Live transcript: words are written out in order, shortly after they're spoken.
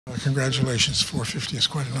Congratulations, 450 is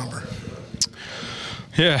quite a number.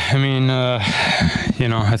 Yeah, I mean,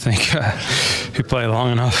 I think you play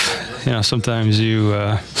long enough. Sometimes you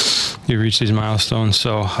reach these milestones.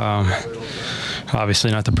 So obviously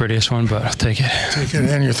not the prettiest one, but I'll take it. Take it.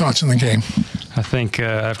 And your thoughts on the game? I think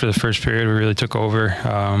after the first period, we really took over.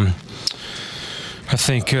 I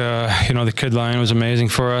think, the kid line was amazing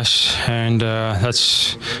for us, and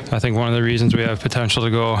that's, I think, one of the reasons we have potential to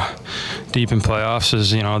go deep in playoffs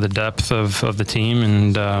is, the depth of the team,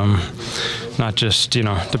 and not just,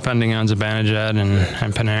 depending on Zibanejad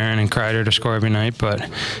and Panarin and Kreider to score every night, but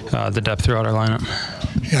the depth throughout our lineup.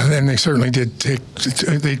 Yeah, and they certainly did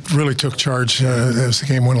they really took charge as the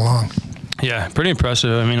game went along. Yeah, pretty impressive.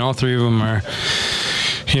 I mean, all three of them are,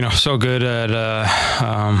 so good at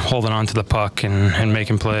holding on to the puck and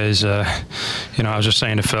making plays. I was just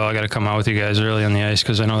saying to Phil, I got to come out with you guys early on the ice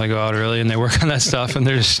because I know they go out early and they work on that stuff, and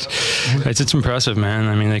it's impressive, man.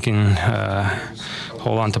 I mean, they can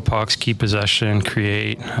hold on to pucks, keep possession,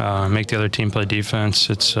 create, make the other team play defense.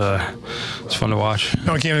 It's fun to watch.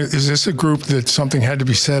 Now, again, is this a group that something had to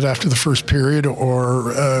be said after the first period,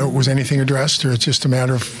 or was anything addressed, or it's just a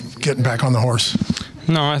matter of getting back on the horse?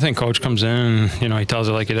 No, I think Coach comes in and he tells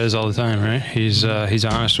it like it is all the time, right? He's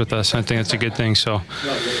honest with us. I think that's a good thing. So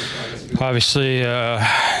obviously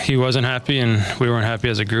he wasn't happy, and we weren't happy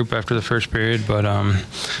as a group after the first period. But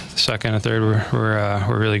the second and third were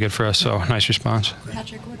really good for us. So nice response.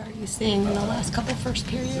 Patrick, what are you seeing in the last couple first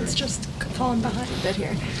periods? Just falling behind a bit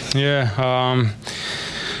here. Yeah.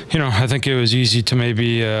 I think it was easy to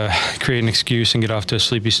maybe create an excuse and get off to a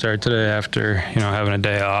sleepy start today after having a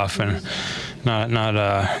day off and not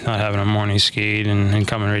having a morning skate and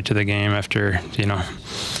coming right to the game after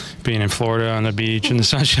being in Florida on the beach in the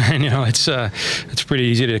sunshine. It's pretty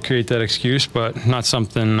easy to create that excuse, but not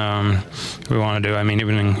something we want to do. I mean,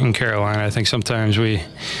 even in Carolina, I think sometimes we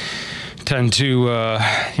tend to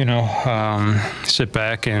sit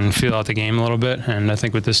back and feel out the game a little bit, and I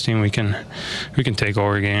think with this team we can take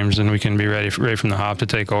over games, and we can be ready right from the hop to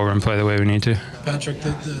take over and play the way we need to. Patrick,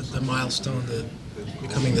 the milestone,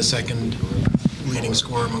 becoming the second leading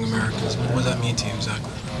scorer among Americans, what does that mean to you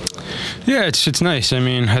exactly? Yeah, it's nice. I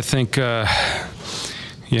mean, I think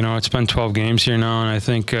it's been 12 games here now, and I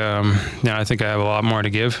think I think I have a lot more to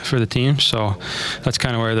give for the team. So that's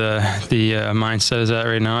kind of where the mindset is at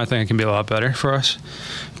right now. I think it can be a lot better for us,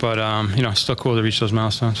 but it's still cool to reach those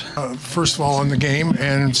milestones. First of all, on the game,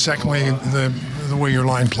 and secondly, the way your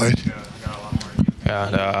line played.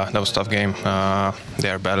 Yeah, that was a tough game. They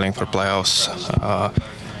are battling for playoffs.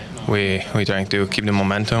 We trying to keep the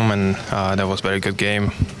momentum, and that was a very good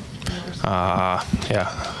game.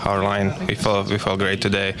 Our line, we felt great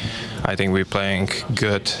today. I think we're playing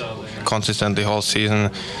good consistently whole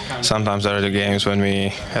season. Sometimes there are the games when we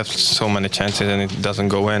have so many chances and it doesn't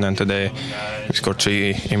go in, and today we scored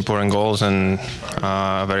 3 important goals, and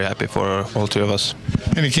very happy for all 3 of us.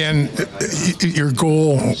 And again, your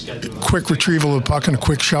goal, quick retrieval of the puck and a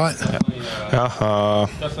quick shot?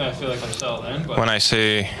 Definitely, I feel like I'm settled in. When I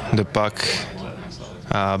see the puck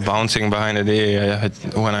bouncing behind the D,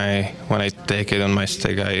 when I take it on my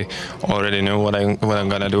stick, I already knew what I'm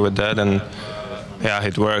gonna do with that, and yeah,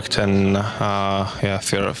 it worked, and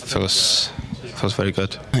feels very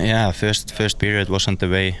good. Yeah, first period wasn't the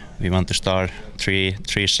way we want to start. Three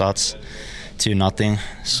shots, 2-0.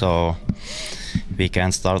 So we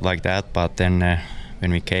can't start like that. But then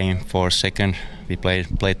when we came for second, we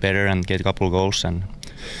played better and get a couple of goals, and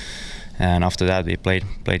after that we played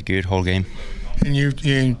good whole game. And you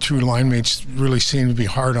two line mates really seem to be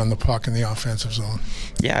hard on the puck in the offensive zone.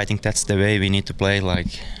 Yeah, I think that's the way we need to play. Like,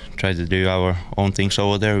 try to do our own things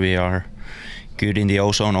over there. We are good in the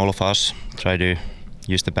O-zone, all of us. Try to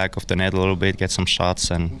use the back of the net a little bit, get some shots,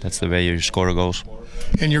 and that's the way you score goals.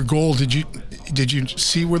 And your goal, did you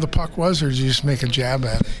see where the puck was, or did you just make a jab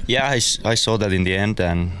at it? Yeah, I saw that in the end,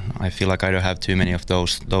 and I feel like I don't have too many of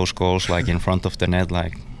those goals like in front of the net.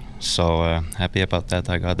 So happy about that.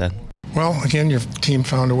 I got that. Well, again, your team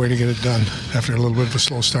found a way to get it done after a little bit of a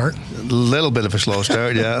slow start. A little bit of a slow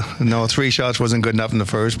start, yeah. No, 3 shots wasn't good enough in the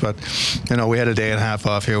first, but we had a day and a half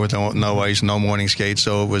off here with no ice, no morning skate,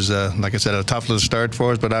 so it was, like I said, a tough little start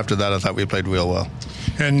for us. But after that, I thought we played real well.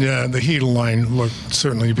 And the Chytil line looked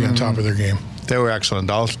certainly to be on top of their game. They were excellent.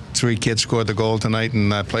 All 3 kids scored the goal tonight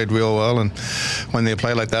and played real well. And when they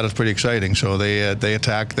play like that, it's pretty exciting. So they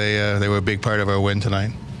attacked. They were a big part of our win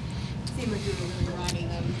tonight.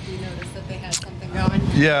 Going.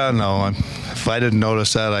 Yeah, no. If I didn't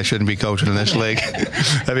notice that, I shouldn't be coaching in this league.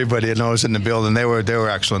 Everybody had noticed it in the building. They were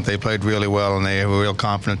excellent. They played really well, and they were real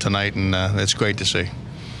confident tonight, and it's great to see.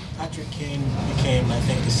 Patrick, Kane became, I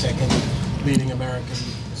think, the second leading American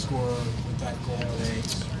score with that goal today.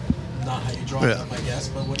 Not how you draw it up, I guess,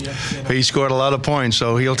 but what do you have to say about He scored a lot of points,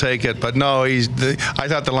 so he'll take it. But no, I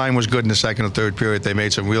thought the line was good in the second and third period. They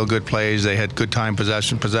made some real good plays. They had good time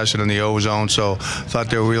possession in the O zone, so I thought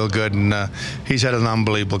they were real good. And he's had an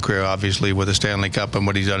unbelievable career, obviously, with the Stanley Cup and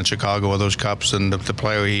what he's done in Chicago with those cups and the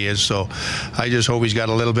player he is. So I just hope he's got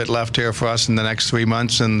a little bit left here for us in the next 3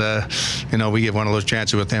 months. And, we get one of those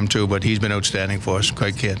chances with him, too. But he's been outstanding for us.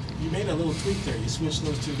 Great kid. You made a little tweak there. You switched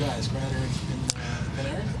those two guys, Grader and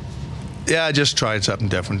Panarin? Yeah, I just tried something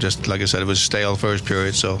different. Just like I said, it was stale first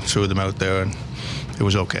period, so threw them out there, and it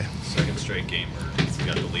was okay. Second straight game where you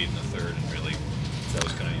got the lead in the third, and really that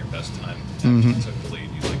was kind of your best time. Mm-hmm. You took the lead.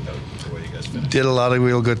 You like the way you guys finished. Did a lot of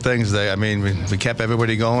real good things. We kept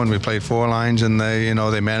everybody going. We played 4 lines, and they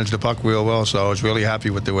managed the puck real well. So I was really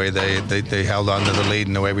happy with the way they held on to the lead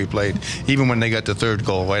and the way we played, even when they got the third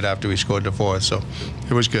goal right after we scored the fourth. So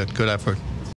it was good. Good effort.